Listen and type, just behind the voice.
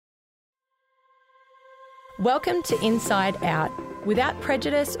Welcome to Inside Out. Without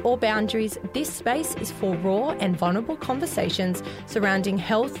prejudice or boundaries, this space is for raw and vulnerable conversations surrounding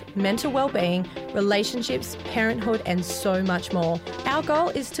health, mental well-being, relationships, parenthood, and so much more. Our goal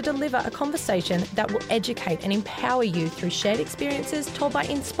is to deliver a conversation that will educate and empower you through shared experiences told by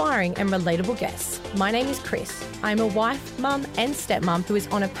inspiring and relatable guests. My name is Chris. I'm a wife, mum, and stepmom who is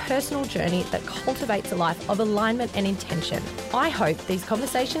on a personal journey that cultivates a life of alignment and intention. I hope these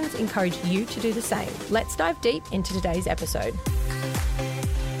conversations encourage you to do the same. Let's dive deep into today's episode.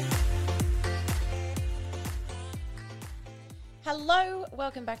 Hello,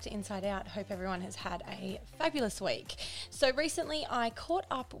 welcome back to Inside Out. Hope everyone has had a fabulous week. So recently I caught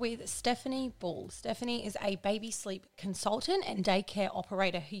up with Stephanie Bull. Stephanie is a baby sleep consultant and daycare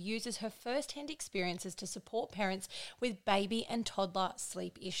operator who uses her first-hand experiences to support parents with baby and toddler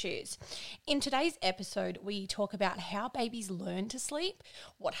sleep issues. In today's episode, we talk about how babies learn to sleep,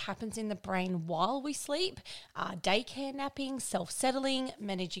 what happens in the brain while we sleep, daycare napping, self-settling,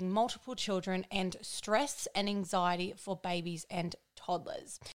 managing multiple children, and stress and anxiety for babies and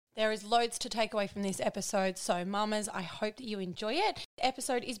toddlers. There is loads to take away from this episode, so mamas, I hope that you enjoy it. The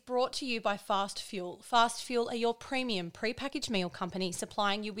episode is brought to you by Fast Fuel. Fast Fuel are your premium prepackaged meal company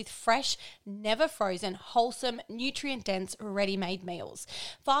supplying you with fresh, never frozen, wholesome, nutrient-dense, ready-made meals.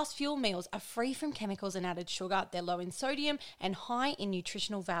 Fast Fuel meals are free from chemicals and added sugar. They're low in sodium and high in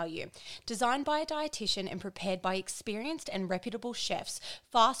nutritional value. Designed by a dietitian and prepared by experienced and reputable chefs,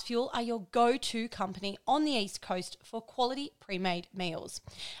 Fast Fuel are your go-to company on the East Coast for quality pre-made meals.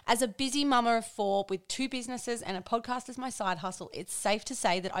 As a busy mama of four with two businesses and a podcast as my side hustle, it's safe to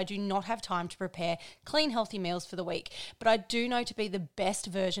say that I do not have time to prepare clean, healthy meals for the week. But I do know to be the best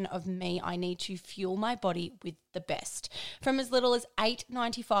version of me, I need to fuel my body with the best. From as little as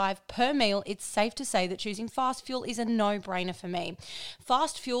 $8.95 per meal, it's safe to say that choosing Fast Fuel is a no-brainer for me.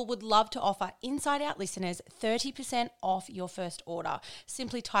 Fast Fuel would love to offer Inside Out listeners 30% off your first order.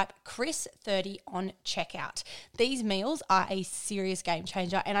 Simply type Chris30 on checkout. These meals are a serious game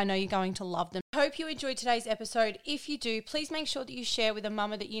changer, and I know you're going to love them. I hope you enjoyed today's episode. If you do, please make sure that you share with a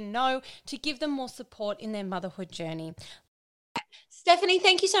mama that you know to give them more support in their motherhood journey. Stephanie,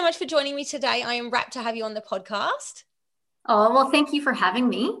 thank you so much for joining me today. I am rapt to have you on the podcast. Oh, well, thank you for having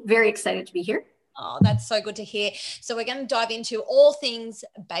me. Very excited to be here. Oh, that's so good to hear. So we're going to dive into all things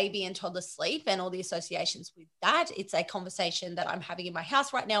baby and toddler sleep and all the associations with that. It's a conversation that I'm having in my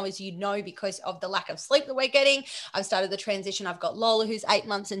house right now, as you know, because of the lack of sleep that we're getting. I've started the transition. I've got Lola, who's 8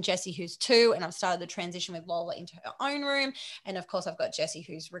 months, and Jessie, who's 2. And I've started the transition with Lola into her own room. And of course, I've got Jessie,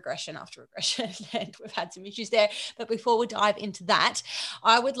 who's regression after regression, and we've had some issues there. But before we dive into that,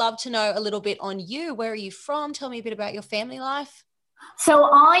 I would love to know a little bit on you. Where are you from? Tell me a bit about your family life. So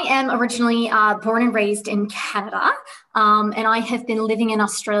I am originally born and raised in Canada, and I have been living in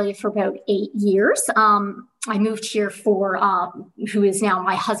Australia for about 8 years. I moved here for who is now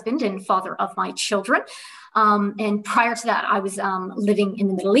my husband and father of my children. And prior to that, I was living in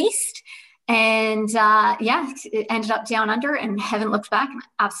the Middle East. And it ended up down under and haven't looked back. And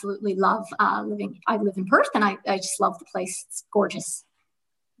I absolutely love living. I live in Perth, and I just love the place. It's gorgeous.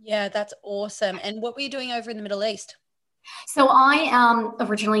 Yeah, that's awesome. And what were you doing over in the Middle East? So I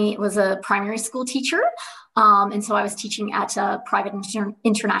originally was a primary school teacher, and so I was teaching at a private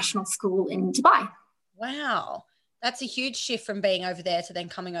international school in Dubai. Wow. That's a huge shift from being over there to then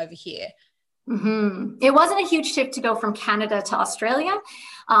coming over here. Mm-hmm. It wasn't a huge shift to go from Canada to Australia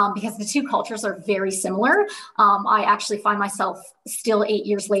because the two cultures are very similar. I actually find myself still 8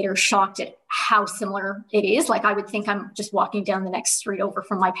 years later shocked at how similar it is. Like I would think I'm just walking down the next street over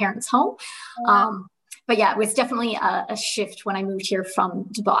from my parents' home. Wow. But yeah, it was definitely a shift when I moved here from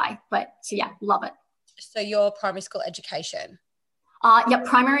Dubai. But so yeah, love it. So your primary school education? Yeah,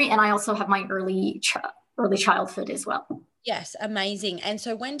 primary, and I also have my early childhood as well. Yes, amazing. And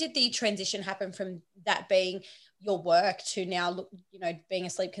so when did the transition happen from that being your work to now, being a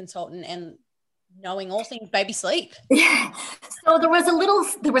sleep consultant and knowing all things baby sleep? Yeah. So there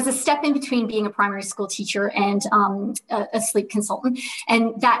was a step in between being a primary school teacher and a sleep consultant.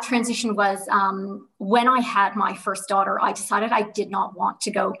 And that transition was when I had my first daughter, I decided I did not want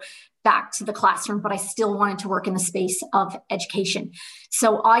to go back to the classroom, but I still wanted to work in the space of education.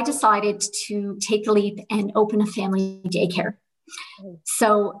 So I decided to take the leap and open a family daycare.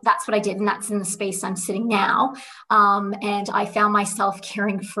 So that's what I did. And that's in the space I'm sitting now. And I found myself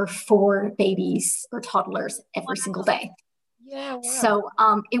caring for 4 babies or toddlers every single day. Yeah. Wow. So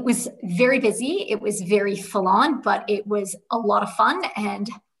it was very busy. It was very full on, but it was a lot of fun. And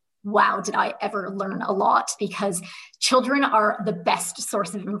wow, did I ever learn a lot, because children are the best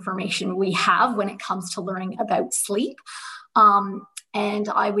source of information we have when it comes to learning about sleep. And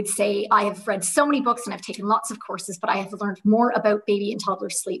I would say I have read so many books and I've taken lots of courses, but I have learned more about baby and toddler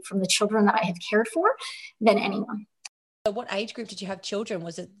sleep from the children that I have cared for than anyone. So what age group did you have children?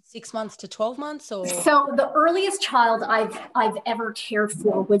 Was it 6 months to 12 months or? So the earliest child I've ever cared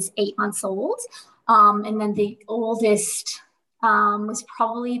for was 8 months old. And then the oldest was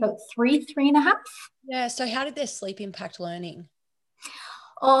probably about three and a half. Yeah. So how did their sleep impact learning?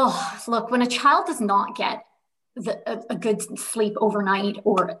 Oh, look, when a child does not get a good sleep overnight,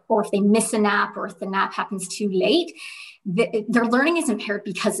 or if they miss a nap, or if the nap happens too late, their learning is impaired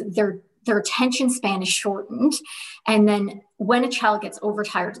because their attention span is shortened. And then when a child gets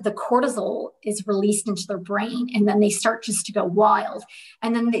overtired, the cortisol is released into their brain, and then they start just to go wild.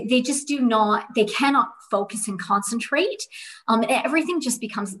 And then they just they cannot focus and concentrate. Everything just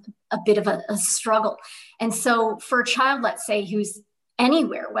becomes a bit of a struggle. And so for a child, let's say, who's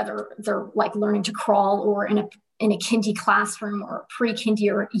anywhere, whether they're like learning to crawl or in a kindy classroom or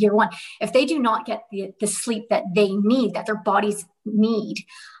pre-kindy or year one, if they do not get the sleep that they need, that their bodies need,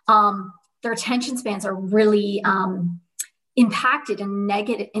 their attention spans are really impacted in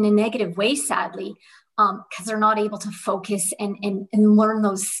a negative way, sadly, because they're not able to focus and learn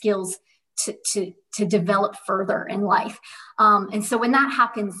those skills to develop further in life. And so when that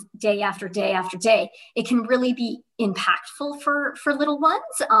happens day after day after day, it can really be impactful for little ones.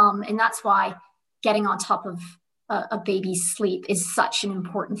 And that's why getting on top of a baby's sleep is such an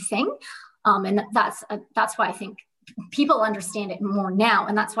important thing. And that's why I think people understand it more now.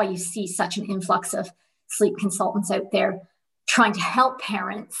 And that's why you see such an influx of sleep consultants out there trying to help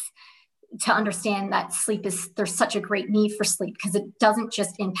parents to understand that there's such a great need for sleep, because it doesn't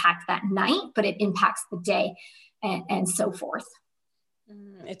just impact that night, but it impacts the day and so forth.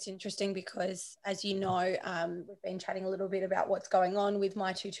 It's interesting because, as you know, we've been chatting a little bit about what's going on with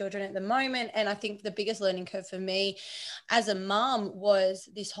my two children at the moment. And I think the biggest learning curve for me as a mum was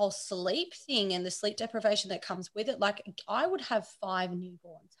this whole sleep thing and the sleep deprivation that comes with it. Like, I would have 5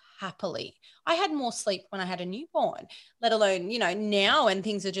 newborns happily. I had more sleep when I had a newborn, let alone, now, and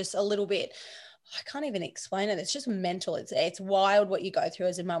things are just a little bit, I can't even explain it. It's just mental. It's wild what you go through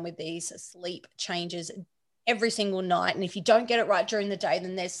as a mum with these sleep changes every single night. And if you don't get it right during the day,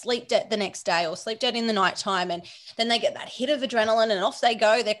 then there's sleep debt the next day or sleep debt in the nighttime. And then they get that hit of adrenaline and off they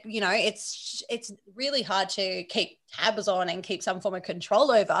go. It's really hard to keep tabs on and keep some form of control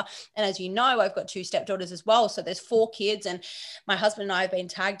over. And as you know, I've got 2 stepdaughters as well. So there's 4 kids, and my husband and I have been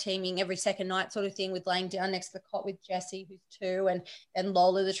tag teaming every second night sort of thing, with laying down next to the cot with Jessie, who's 2, and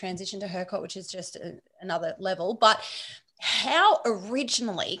Lola, the transition to her cot, which is just another level. But how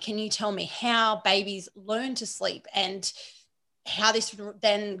originally, can you tell me how babies learn to sleep and how this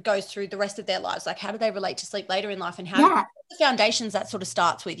then goes through the rest of their lives? Like, how do they relate to sleep later in life, and how the foundations that sort of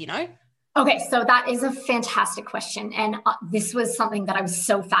starts with, Okay, so that is a fantastic question. And this was something that I was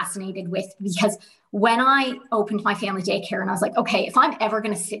so fascinated with, because when I opened my family daycare and I was like, okay, if I'm ever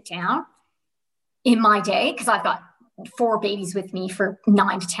going to sit down in my day, because I've got 4 babies with me for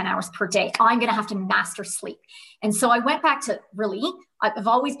 9 to 10 hours per day, I'm going to have to master sleep. And so I went back to I've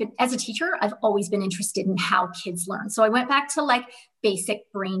always been, as a teacher, I've always been interested in how kids learn. So I went back to like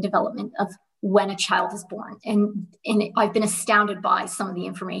basic brain development of when a child is born. And I've been astounded by some of the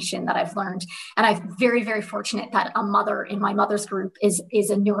information that I've learned. And I'm very, very fortunate that a mother in my mother's group is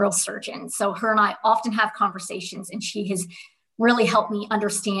a neurosurgeon. So her and I often have conversations, and she has really helped me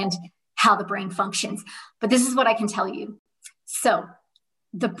understand how the brain functions. But this is what I can tell you. So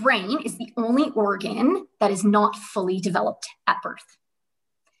the brain is the only organ that is not fully developed at birth.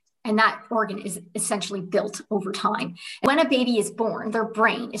 And that organ is essentially built over time. When a baby is born, their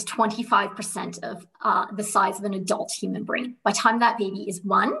brain is 25% of the size of an adult human brain. By the time that baby is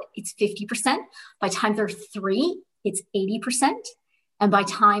 1, it's 50%. By the time they're 3, it's 80%. And by the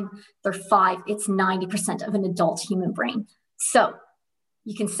time they're 5, it's 90% of an adult human brain. So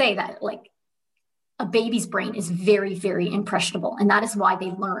you can say that like a baby's brain is very, very impressionable. And that is why they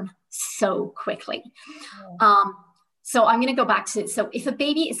learn so quickly. So I'm going to go back to, so if a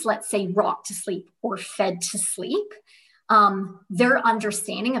baby is, let's say, rocked to sleep or fed to sleep, their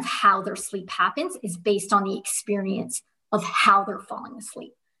understanding of how their sleep happens is based on the experience of how they're falling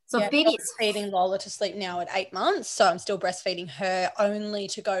asleep. So if baby is feeding Lola to sleep now at 8 months, so I'm still breastfeeding her only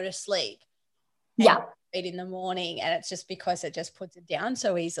to go to sleep. Yeah. Feed in the morning, and it's just because it just puts it down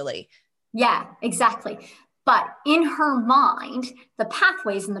so easily. Yeah, exactly. But in her mind, the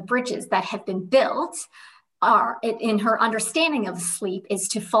pathways and the bridges that have been built are, in her understanding of sleep, is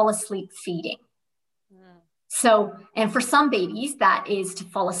to fall asleep feeding. So, and for some babies, that is to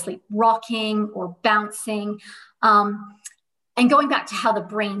fall asleep rocking or bouncing. And going back to how the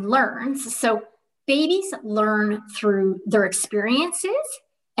brain learns. So babies learn through their experiences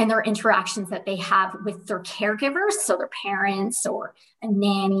and their interactions that they have with their caregivers, so their parents or a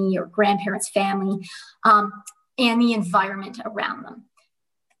nanny or grandparents, family, and the environment around them.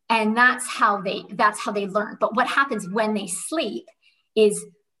 And that's how they learn. But what happens when they sleep is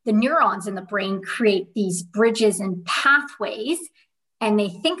the neurons in the brain create these bridges and pathways, and they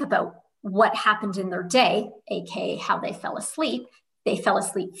think about what happened in their day, aka how they fell asleep. They fell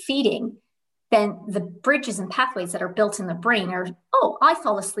asleep feeding. Then the bridges and pathways that are built in the brain are, oh, I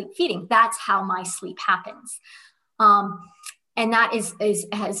fell asleep feeding. That's how my sleep happens. And that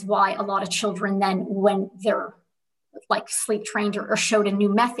is why a lot of children then, when they're like sleep trained or showed a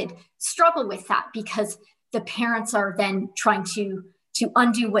new method, struggle with that, because the parents are then trying to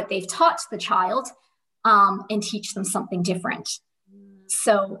undo what they've taught the child and teach them something different.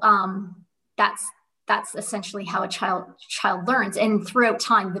 So that's essentially how a child learns. And throughout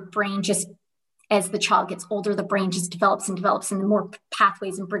time, the brain just, as the child gets older, the brain just develops and develops, and the more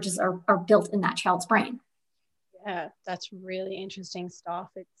pathways and bridges are built in that child's brain. Yeah, that's really interesting stuff.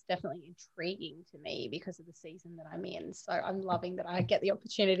 It's definitely intriguing to me because of the season that I'm in. So I'm loving that I get the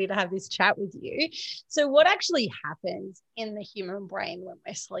opportunity to have this chat with you. So what actually happens in the human brain when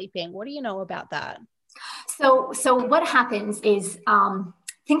we're sleeping? What do you know about that? So what happens is,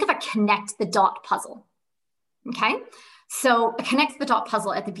 think of a connect the dot puzzle. Okay. So a connect the dot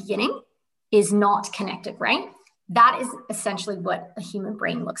puzzle at the beginning is not connected, right? That is essentially what a human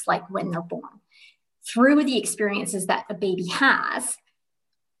brain looks like when they're born. Through the experiences that a baby has,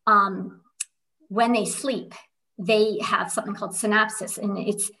 when they sleep, they have something called synapses, and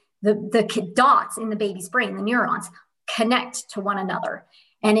it's the dots in the baby's brain, the neurons, connect to one another.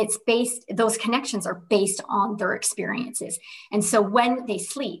 And those connections are based on their experiences. And so when they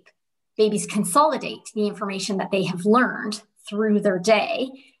sleep, babies consolidate the information that they have learned through their day,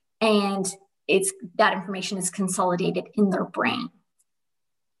 and that information is consolidated in their brain.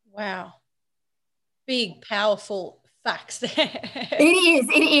 Wow. Big, powerful facts there.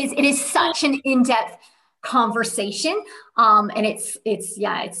 It is such an in-depth conversation. And it's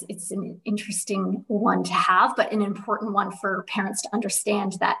an interesting one to have, but an important one for parents to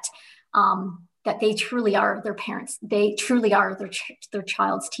understand that they truly are their parents. They truly are their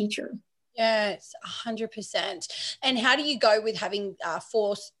child's teacher. Yes, 100%. And how do you go with having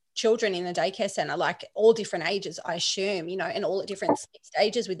 4 children in a daycare center, like all different ages, I assume, and all at different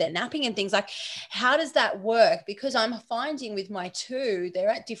stages with their napping and things? Like, how does that work? Because I'm finding with my 2, they're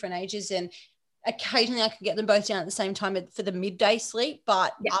at different ages, and occasionally I can get them both down at the same time for the midday sleep.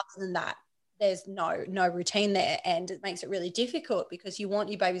 But other than that, there's no routine there, and it makes it really difficult because you want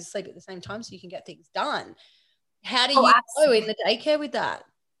your babies to sleep at the same time so you can get things done. How do you go in the daycare with that?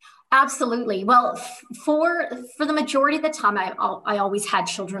 Absolutely. Well, for the majority of the time, I always had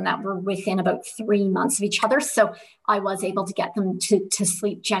children that were within about 3 months of each other. So I was able to get them to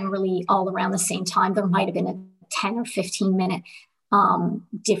sleep generally all around the same time. There might have been a 10 or 15 minute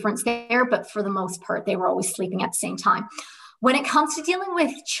difference there, but for the most part, they were always sleeping at the same time. When it comes to dealing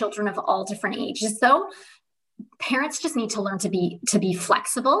with children of all different ages, though, parents just need to learn to be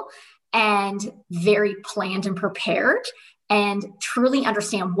flexible and very planned and prepared, and truly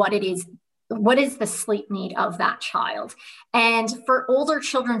understand what is the sleep need of that child. And for older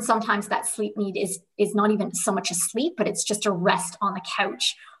children, sometimes that sleep need is not even so much a sleep, but it's just a rest on the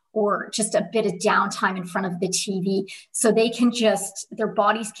couch or just a bit of downtime in front of the TV. So they can their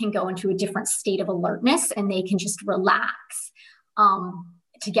bodies can go into a different state of alertness, and they can just relax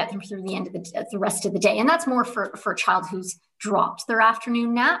to get them through the end of the rest of the day. And that's more for a child who's dropped their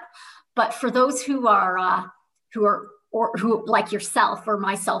afternoon nap. But for those who like yourself or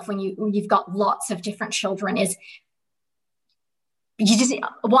myself, when you've got lots of different children, is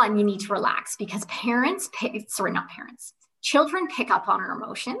you need to relax, because children pick up on our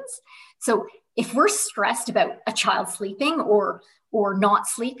emotions. So if we're stressed about a child sleeping or not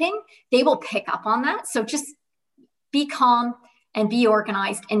sleeping, they will pick up on that. So just be calm and be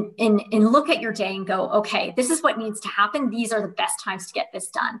organized and look at your day and go, okay, this is what needs to happen. These are the best times to get this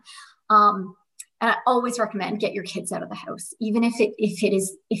done. And I always recommend get your kids out of the house, even if it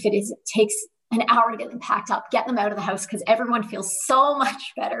takes an hour to get them packed up. Get them out of the house, because everyone feels so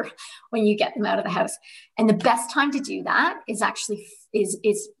much better when you get them out of the house. And the best time to do that is actually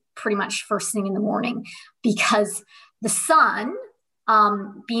is pretty much first thing in the morning, because the sun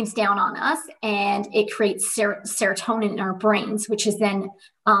beams down on us and it creates serotonin in our brains, which is then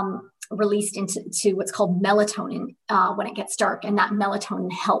released into what's called melatonin when it gets dark, and that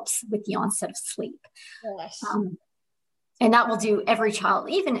melatonin helps with the onset of sleep. Yes. And that will do every child,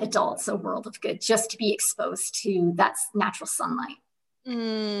 even adults, a world of good, just to be exposed to that natural sunlight.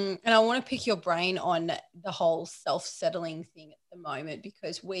 And I want to pick your brain on the whole self-settling thing at the moment,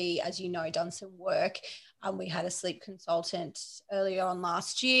 because we, as you know, done some work. We had a sleep consultant earlier on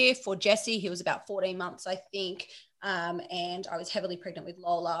last year for Jesse. He was about 14 months, I think. And I was heavily pregnant with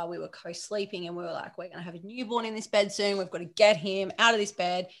Lola. We were co-sleeping and we were like, we're going to have a newborn in this bed soon. We've got to get him out of this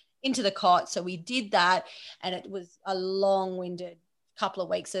bed into the cot. So we did that. And it was a long-winded couple of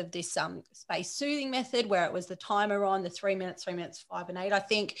weeks of this space soothing method where it was the timer on the 3 minutes, 5 and 8, I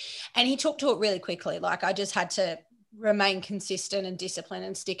think. And he took to it really quickly. Like, I just had to remain consistent and disciplined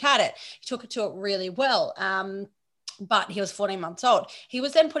and stick at it. He took it to it really well. But he was 14 months old. He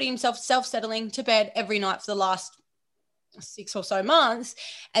was then putting himself self-settling to bed every night for the last 6 or so months.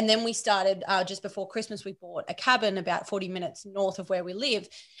 And then we started just before Christmas, we bought a cabin about 40 minutes north of where we live.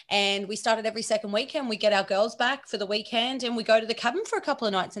 And we started every second weekend. We get our girls back for the weekend and we go to the cabin for a couple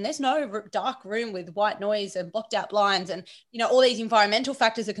of nights. And there's no dark room with white noise and blocked out blinds. And, you know, all these environmental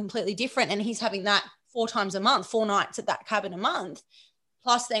factors are completely different. And he's having that 4 times a month, 4 nights at that cabin a month.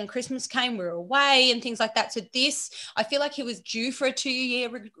 Plus then Christmas came, we were away and things like that. So this, I feel like he was due for a 2-year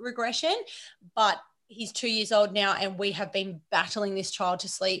regression, but he's 2 years old now, and we have been battling this child to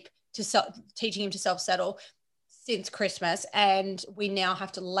sleep, teaching him to self-settle since Christmas, and we now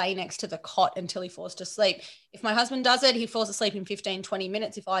have to lay next to the cot until he falls to sleep. If my husband does it, he falls asleep in 15, 20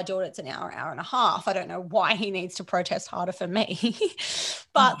 minutes. If I do it, it's an hour, hour and a half. I don't know why he needs to protest harder for me.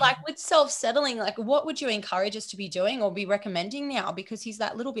 But like with self-settling, like what would you encourage us to be doing or be recommending now? Because he's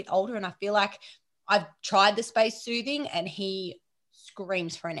that little bit older, and I feel like I've tried the space soothing and he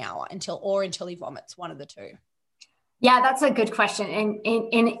screams for an hour until he vomits, one of the two. Yeah, that's a good question. And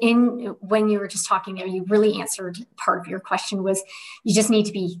in when you were just talking there, you really answered part of your question. Was you just need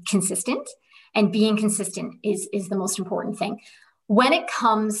to be consistent, and being consistent is the most important thing. When it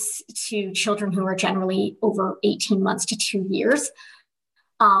comes to children who are generally over 18 months to 2 years,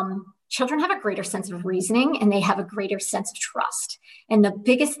 children have a greater sense of reasoning and they have a greater sense of trust. And the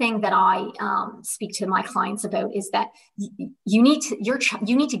biggest thing that I speak to my clients about is that you need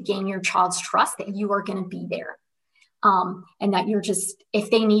to gain your child's trust that you are going to be there. And that you're just, if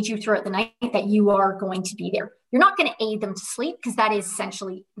they need you throughout the night, that you are going to be there. You're not going to aid them to sleep because that is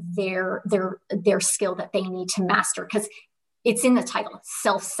essentially their skill that they need to master, because it's in the title,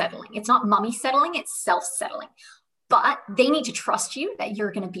 self-settling. It's not mommy settling, it's self-settling. But they need to trust you that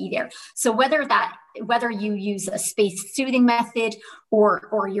you're going to be there. So whether you use a space soothing method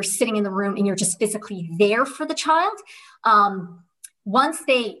or you're sitting in the room and you're just physically there for the child, once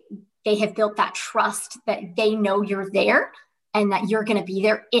they have built that trust that they know you're there and that you're going to be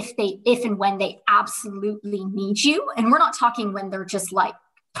there if and when they absolutely need you. And we're not talking when they're just like,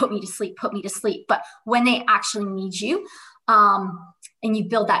 put me to sleep, but when they actually need you, and you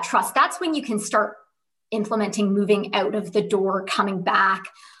build that trust, that's when you can start implementing moving out of the door, coming back,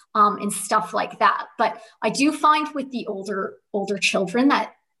 and stuff like that. But I do find with the older children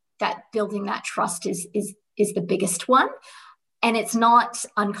that building that trust is the biggest one. And it's not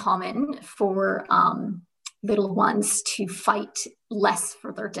uncommon for little ones to fight less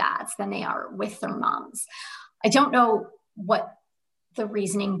for their dads than they are with their moms. I don't know what the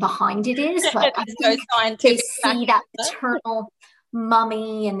reasoning behind it is, but I think they see that paternal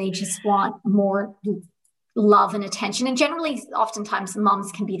mummy and they just want more love and attention. And generally, oftentimes,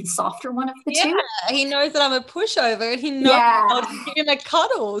 moms can be the softer one of the two. He knows that I'm a pushover and he knows I'll give him a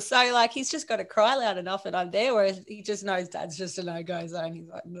cuddle. So, like, he's just got to cry loud enough and I'm there, whereas he just knows dad's just a no-go zone. He's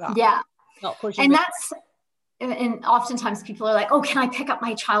like, nah, not pushing. And oftentimes people are like, oh, can I pick up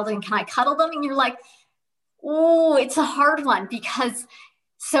my child and can I cuddle them? And you're like, oh, it's a hard one, because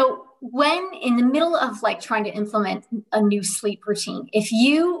so when in the middle of like trying to implement a new sleep routine, if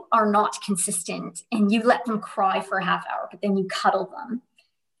you are not consistent and you let them cry for a half hour, but then you cuddle them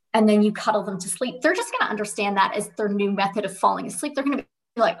and then you cuddle them to sleep, they're just going to understand that as their new method of falling asleep. They're going to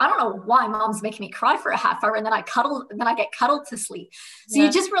be like, I don't know why mom's making me cry for a half hour and then I get cuddled to sleep. So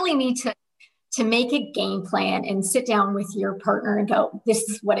you just really need to make a game plan and sit down with your partner and go, this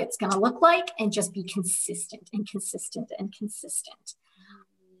is what it's going to look like, and just be consistent and consistent and consistent.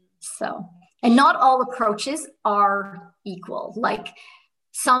 So, and not all approaches are equal. There's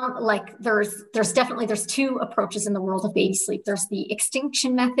 2 approaches in the world of baby sleep. There's the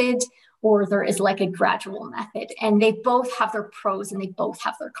extinction method, or there is like a gradual method, and they both have their pros and they both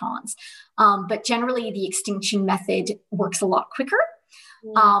have their cons. But generally the extinction method works a lot quicker.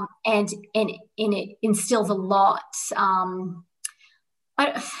 And it instills a lot, I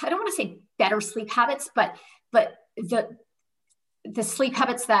don't want to say better sleep habits, but the sleep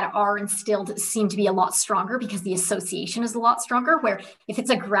habits that are instilled seem to be a lot stronger because the association is a lot stronger, where if it's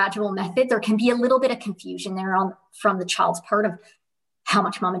a gradual method, there can be a little bit of confusion there from the child's part of, how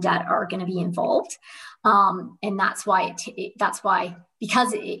much mom and dad are going to be involved. And that's why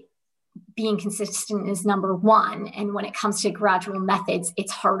because being consistent is number one. And when it comes to gradual methods,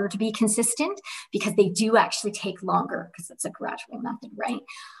 it's harder to be consistent because they do actually take longer because it's a gradual method, right?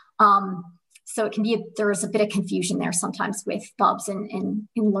 So it can be, there's a bit of confusion there sometimes with Bubs and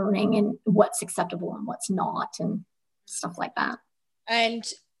learning and what's acceptable and what's not and stuff like that. And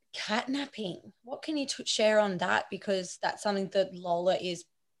catnapping, what can you share on that? Because that's something that Lola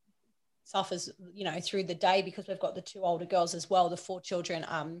suffers, through the day, because we've got the two older girls as well, the 4 children.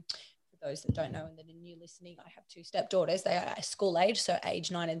 For those that don't know and that are new listening, I have 2 stepdaughters. They are school age, so age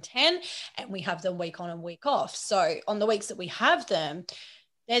 9 and 10, and we have them week on and week off. So on the weeks that we have them,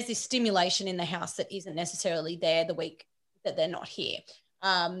 there's this stimulation in the house that isn't necessarily there the week that they're not here.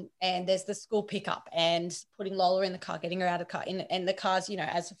 And there's the school pickup and putting Lola in the car, getting her out of the car. And the cars,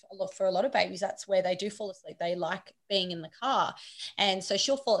 as for a lot of babies, that's where they do fall asleep. They like being in the car. And so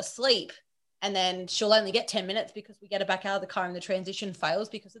she'll fall asleep and then she'll only get 10 minutes because we get her back out of the car and the transition fails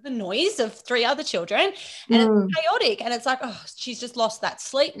because of the noise of 3 other children. And it's chaotic. And it's like, oh, she's just lost that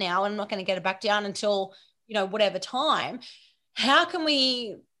sleep now. And I'm not going to get her back down until, whatever time. How can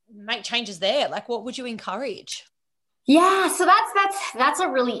we make changes there? Like, what would you encourage? Yeah, so that's a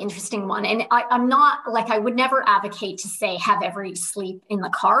really interesting one. And I'm not like, I would never advocate to say have every sleep in the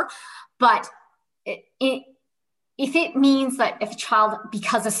car, but if it means that if a child,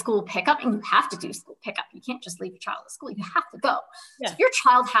 because of school pickup, and you have to do school pickup, you can't just leave your child at school, you have to go. Yeah. So if your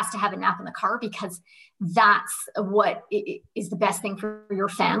child has to have a nap in the car because that's what is the best thing for your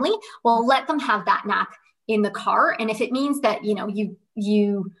family, well, let them have that nap in the car. And if it means that,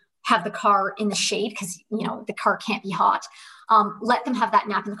 you have the car in the shade because, the car can't be hot, let them have that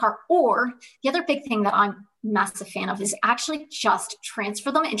nap in the car. Or the other big thing that I'm a massive fan of is actually just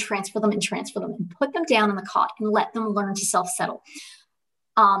transfer them and put them down in the cot and let them learn to self-settle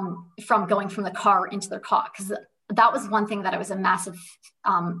from going from the car into their cot. Because that was one thing that I was a massive,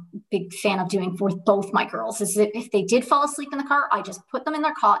 big fan of doing with both my girls, is that if they did fall asleep in the car, I just put them in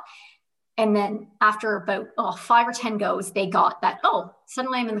their cot. And then after about 5 or 10 goes, they got that,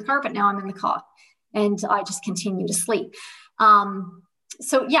 suddenly I'm in the car, but now I'm in the cot. And I just continue to sleep.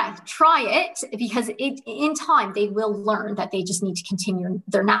 So yeah, try it, because in time, they will learn that they just need to continue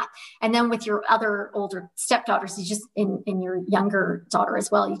their nap. And then with your other older stepdaughters, you just, in your younger daughter as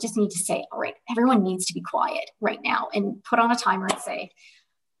well, you just need to say, all right, everyone needs to be quiet right now, and put on a timer and say,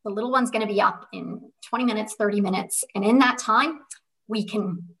 the little one's going to be up in 20 minutes, 30 minutes. And in that time, we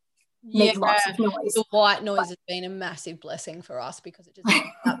can make lots of noise. The white noise has been a massive blessing for us, because it just brings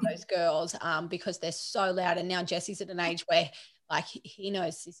out those girls, because they're so loud. And now Jesse's at an age where, like, he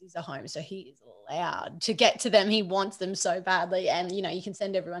knows sissies are home, so he is loud to get to them. He wants them so badly. And, you can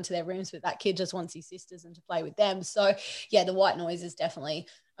send everyone to their rooms, but that kid just wants his sisters and to play with them. So yeah, the white noise is definitely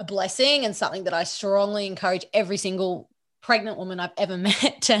a blessing, and something that I strongly encourage every single pregnant woman I've ever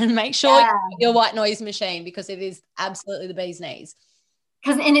met to make sure you have your white noise machine, because it is absolutely the bee's knees.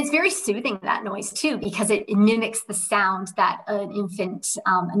 And it's very soothing, that noise too, because it mimics the sound that an infant,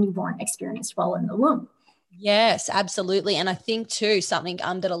 a newborn, experienced while in the womb. Yes, absolutely. And I think too, something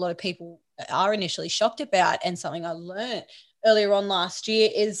that a lot of people are initially shocked about, and something I learned earlier on last year,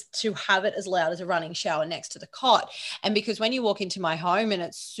 is to have it as loud as a running shower next to the cot. And because when you walk into my home and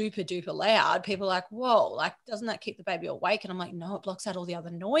it's super duper loud, people are like, whoa, like, doesn't that keep the baby awake? And I'm like, no, it blocks out all the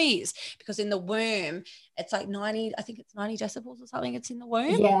other noise, because in the womb, it's like 90 decibels or something. It's in the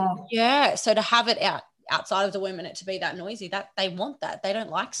womb. Yeah. So to have it outside of the womb and it to be that noisy, that they want that. They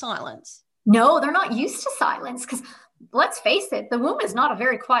don't like silence. No, they're not used to silence, because let's face it, the womb is not a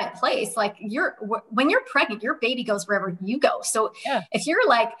very quiet place. Like, when you're pregnant, your baby goes wherever you go. So if you're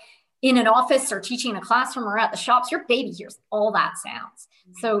like in an office or teaching in a classroom or at the shops, your baby hears all that sounds.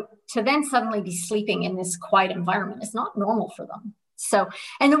 So to then suddenly be sleeping in this quiet environment is not normal for them. So,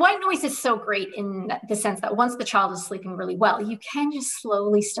 and the white noise is so great in the sense that once the child is sleeping really well, you can just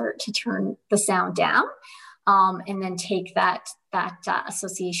slowly start to turn the sound down, and then take that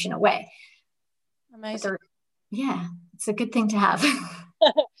association away. Amazing. Yeah, it's a good thing to have.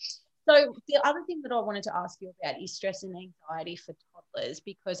 So the other thing that I wanted to ask you about is stress and anxiety for toddlers,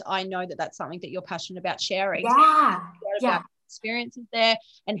 because I know that that's something that you're passionate about sharing. About experiences there,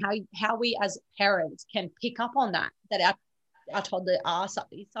 and how we as parents can pick up on that our toddler are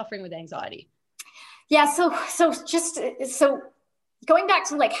suffering with anxiety. Yeah, so going back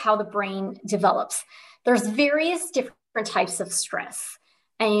to like how the brain develops, there's various different types of stress.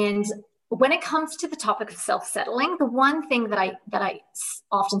 And when it comes to the topic of self-settling, the one thing that I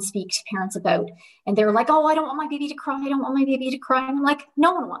often speak to parents about, and they're like, oh, I don't want my baby to cry. I don't want my baby to cry. And I'm like,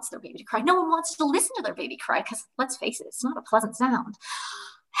 no one wants their baby to cry. No one wants to listen to their baby cry, because let's face it, it's not a pleasant sound.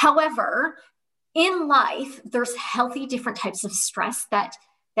 However, in life, there's healthy different types of stress that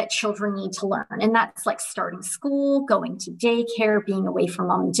children need to learn. And that's like starting school, going to daycare, being away from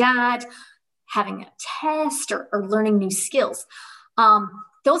mom and dad, having a test, or learning new skills.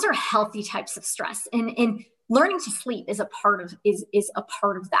 Those are healthy types of stress. And learning to sleep is a part of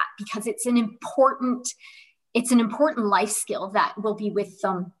that, because it's an important life skill that will be with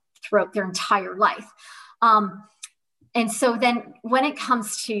them throughout their entire life. And so then when it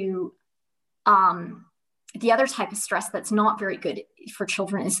comes to the other type of stress that's not very good for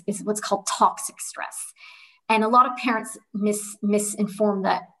children is what's called toxic stress. And a lot of parents misinform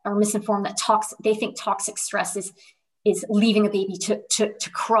that they think toxic stress is leaving a baby to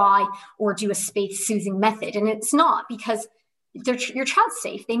cry or do a space soothing method. And it's not, because your child's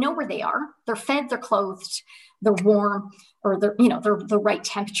safe. They know where they are. They're fed, they're clothed, they're warm, or they're the right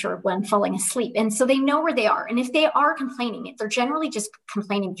temperature when falling asleep. And so they know where they are. And if they are complaining, they're generally just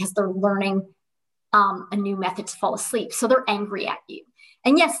complaining because they're learning a new method to fall asleep. So they're angry at you.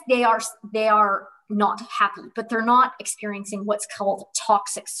 And yes, they are not happy, but they're not experiencing what's called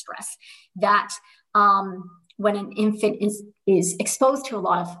toxic stress. That when an infant is exposed to a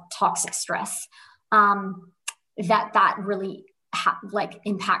lot of toxic stress, that really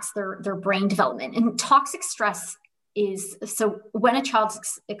impacts their brain development. And toxic stress so when a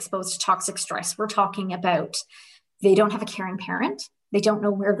child's exposed to toxic stress, we're talking about they don't have a caring parent. They don't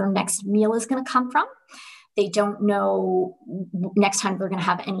know where their next meal is going to come from. They don't know next time they're going to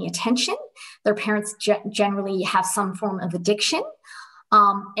have any attention. Their parents generally have some form of addiction.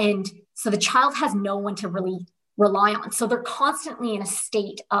 And so the child has no one to really rely on. So they're constantly in a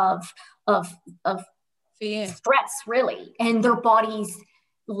state of fear, stress, really. And their bodies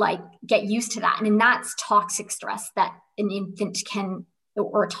get used to that. And that's toxic stress that an infant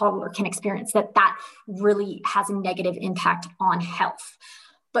or a toddler can experience, that really has a negative impact on health.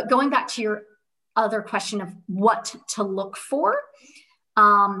 But going back to your other question of what to look for,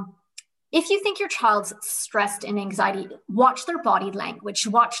 if you think your child's stressed and anxiety, watch their body language,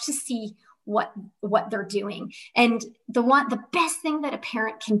 watch to see what they're doing. And the best thing that a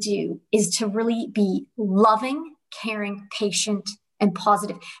parent can do is to really be loving, caring, patient, and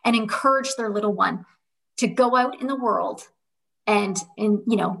positive, and encourage their little one to go out in the world. And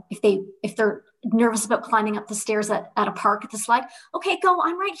if they're nervous about climbing up the stairs at a park at the slide, okay, go,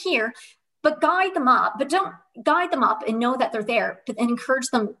 I'm right here, but guide them up, but don't guide them up and know that they're there, and encourage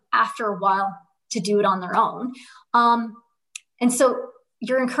them after a while to do it on their own. And so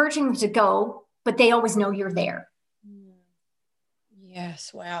you're encouraging them to go, but they always know you're there.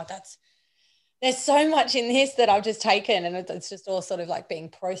 Yes. Wow. There's so much in this that I've just taken, and it's just all sort of like being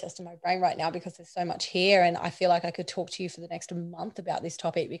processed in my brain right now, because there's so much here. And I feel like I could talk to you for the next month about this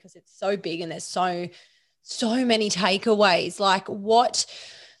topic, because it's so big and there's so many takeaways. Like what,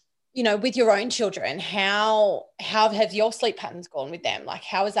 with your own children, how have your sleep patterns gone with them? Like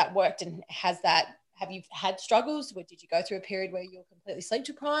how has that worked? And have you had struggles? Did you go through a period where you're completely sleep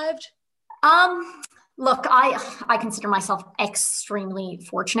deprived? Look, I consider myself extremely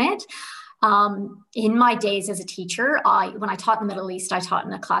fortunate. In my days as a teacher, when I taught in the Middle East, I taught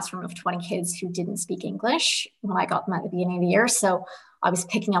in a classroom of 20 kids who didn't speak English when I got them at the beginning of the year. So I was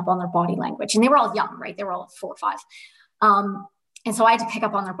picking up on their body language, and they were all young, right? They were all 4 or 5. And so I had to pick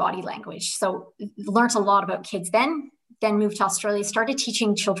up on their body language. So learned a lot about kids then moved to Australia, started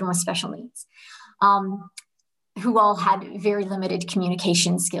teaching children with special needs, who all had very limited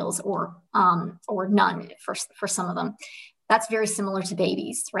communication skills or none for some of them. That's very similar to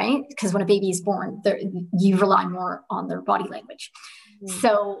babies, right? Because when a baby is born, you rely more on their body language. Mm-hmm.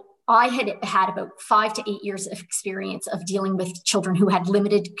 So I had about 5 to 8 years of experience of dealing with children who had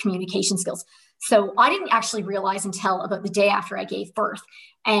limited communication skills. So I didn't actually realize until about the day after I gave birth,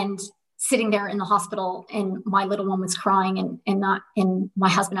 and sitting there in the hospital, and my little one was crying, and my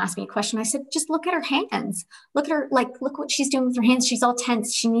husband asked me a question. I said, just look at her hands. Look at her, look what she's doing with her hands. She's all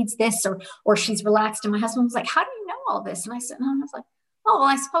tense. She needs this, or she's relaxed. And my husband was like, how do you know all this? And I said, I was like, oh, well,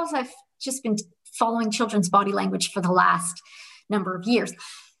 I suppose I've just been following children's body language for the last number of years.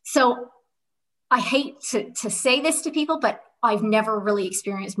 So I hate to say this to people, but I've never really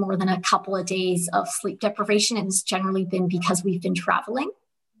experienced more than a couple of days of sleep deprivation. And it's generally been because we've been traveling.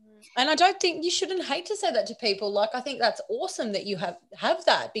 And I don't think you shouldn't hate to say that to people. Like, I think that's awesome that you have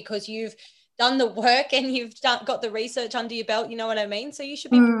that, because you've done the work and you've got the research under your belt, you know what I mean? So you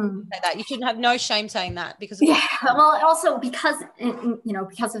should be say that. You shouldn't have no shame saying that because well, also because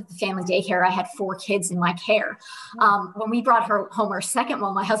because of the family daycare, I had 4 kids in my care. When we brought her home our second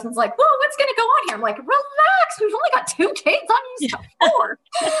one, my husband's like, "Whoa, what's going to go on here?" I'm like, "Relax, we've only got 2 kids. I'm used to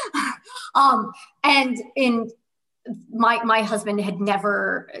 4." And in my husband had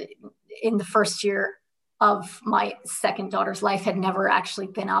never, in the first year of my second daughter's life, had never actually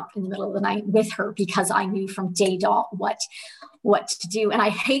been up in the middle of the night with her, because I knew from day dot what to do. And I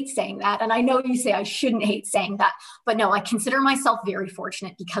hate saying that. And I know you say I shouldn't hate saying that, but no, I consider myself very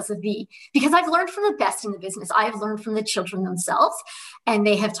fortunate because I've learned from the best in the business. I have learned from the children themselves, and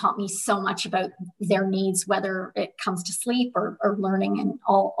they have taught me so much about their needs, whether it comes to sleep or learning and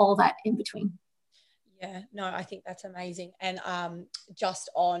all that in between. Yeah, no, I think that's amazing. And just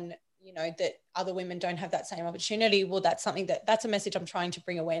on, that other women don't have that same opportunity. Well, that's a message I'm trying to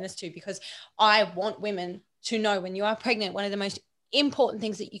bring awareness to, because I want women to know when you are pregnant, one of the most important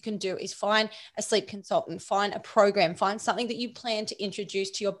things that you can do is find a sleep consultant, find a program, find something that you plan to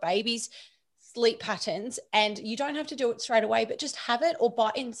introduce to your baby's sleep patterns. And you don't have to do it straight away, but just have it, or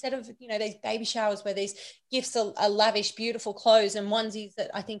buy, instead of, these baby showers where these gifts are lavish, beautiful clothes and onesies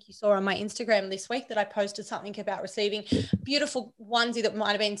that I think you saw on my Instagram this week, that I posted something about receiving beautiful onesie that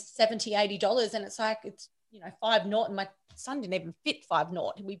might have been $70-$80. And it's like, it's, 5 naught, and my son didn't even fit 5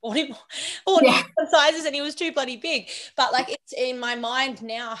 naught. We bought him all sizes and he was too bloody big. But like, it's in my mind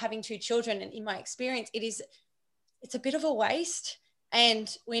now, having 2 children, and in my experience, it's a bit of a waste.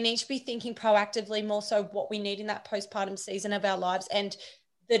 And we need to be thinking proactively more so what we need in that postpartum season of our lives, and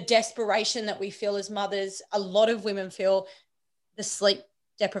the desperation that we feel as mothers. A lot of women feel the sleep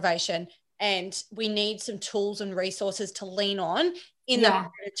deprivation, and we need some tools and resources to lean on in that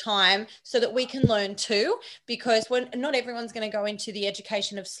period of time so that we can learn too, because not everyone's going to go into the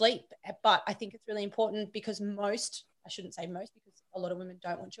education of sleep. But I think it's really important, because I shouldn't say most, because a lot of women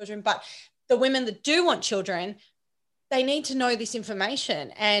don't want children, but the women that do want children, they need to know this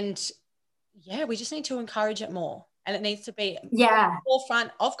information. And we just need to encourage it more. And it needs to be at the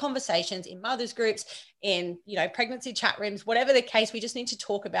forefront of conversations in mothers groups, in, pregnancy chat rooms, whatever the case. We just need to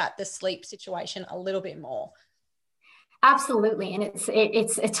talk about the sleep situation a little bit more. Absolutely. And it's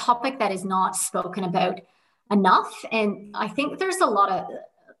a topic that is not spoken about enough. And I think there's a lot of,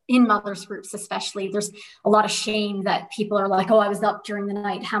 in mothers groups especially, there's a lot of shame that people are like, "Oh, I was up during the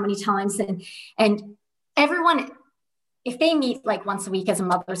night how many times?" And everyone, if they meet like once a week as a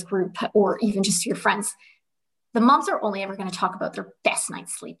mother's group, or even just your friends, the moms are only ever going to talk about their best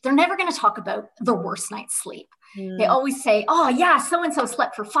night's sleep. They're never going to talk about the worst night's sleep. They always say, "Oh yeah, so-and-so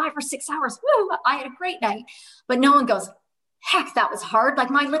slept for 5 or 6 hours. Woo, I had a great night." But no one goes, "Heck, that was hard. Like,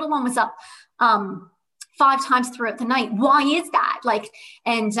 my little one was up 5 times throughout the night. Why is that?"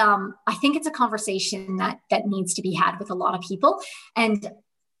 And I think it's a conversation that needs to be had with a lot of people. And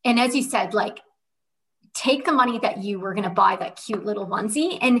as you said, like, take the money that you were going to buy that cute little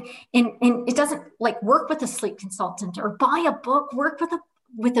onesie, and it doesn't, like, work with a sleep consultant, or buy a book, work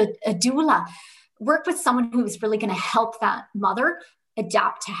with a doula, work with someone who's really going to help that mother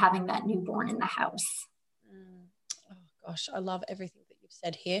adapt to having that newborn in the house. Oh gosh, I love everything that you've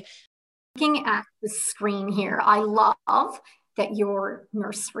said here. Looking at the screen here, I love that your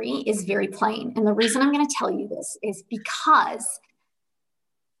nursery is very plain. And the reason I'm going to tell you this is because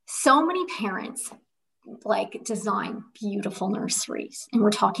so many parents like design beautiful nurseries, and we're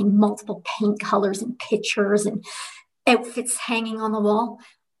talking multiple paint colors and pictures and outfits hanging on the wall,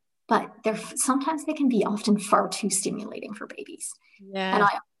 but sometimes they can be often far too stimulating for babies. And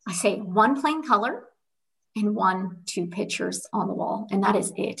I say one plain color and 1-2 pictures on the wall, and that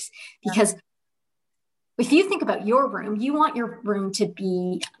is it. Because if you think about your room, you want your room to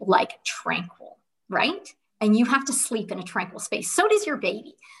be like tranquil, right? And you have to sleep in a tranquil space. So does your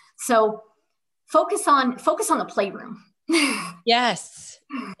baby. So focus on the playroom.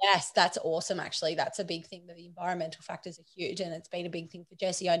 Yes, that's awesome. Actually, that's a big thing. The environmental factors are huge, and it's been a big thing for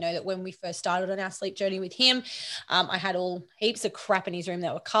Jesse. I know that when we first started on our sleep journey with him, I had all heaps of crap in his room.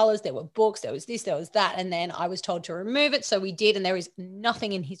 There were colors, there were books, there was this, there was that, and then I was told to remove it, so we did. And there is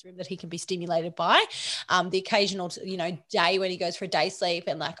nothing in his room that he can be stimulated by. The occasional, day when he goes for a day sleep,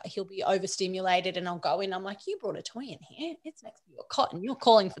 and like he'll be overstimulated, and I'll go in. I'm like, "You brought a toy in here. It's next to your cot, and you're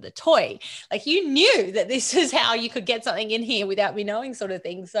calling for the toy. Like, you knew that this is how you could get something in here without me knowing," sort of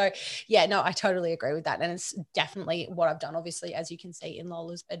thing. So yeah, no, I totally agree with that. And it's definitely what I've done, obviously, as you can see in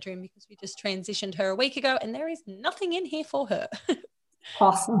Lola's bedroom, because we just transitioned her a week ago and there is nothing in here for her.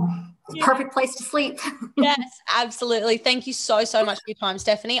 Awesome. Perfect place to sleep. Yes, absolutely. Thank you so much for your time,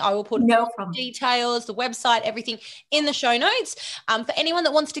 Stephanie. I will put No all problem. the details, the website, everything in the show notes. For anyone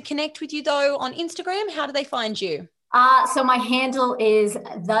that wants to connect with you though on Instagram, how do they find you? So my handle is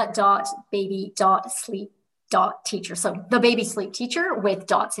the.baby.sleep.teacher. So the baby sleep teacher with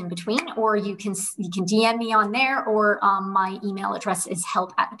dots in between, or you can DM me on there, or my email address is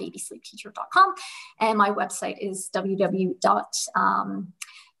help@thebabysleepteacher.com. And my website is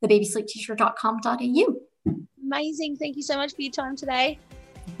www.thebabysleepteacher.com.au. Amazing. Thank you so much for your time today.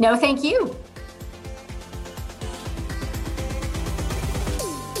 No, thank you.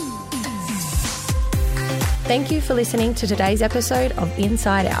 Thank you for listening to today's episode of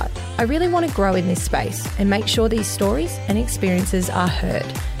Inside Out. I really want to grow in this space and make sure these stories and experiences are heard.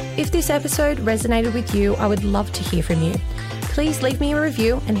 If this episode resonated with you, I would love to hear from you. Please leave me a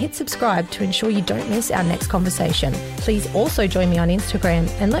review and hit subscribe to ensure you don't miss our next conversation. Please also join me on Instagram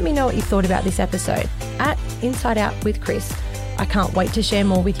and let me know what you thought about this episode @InsideOutWithChris. I can't wait to share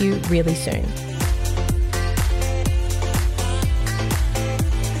more with you really soon.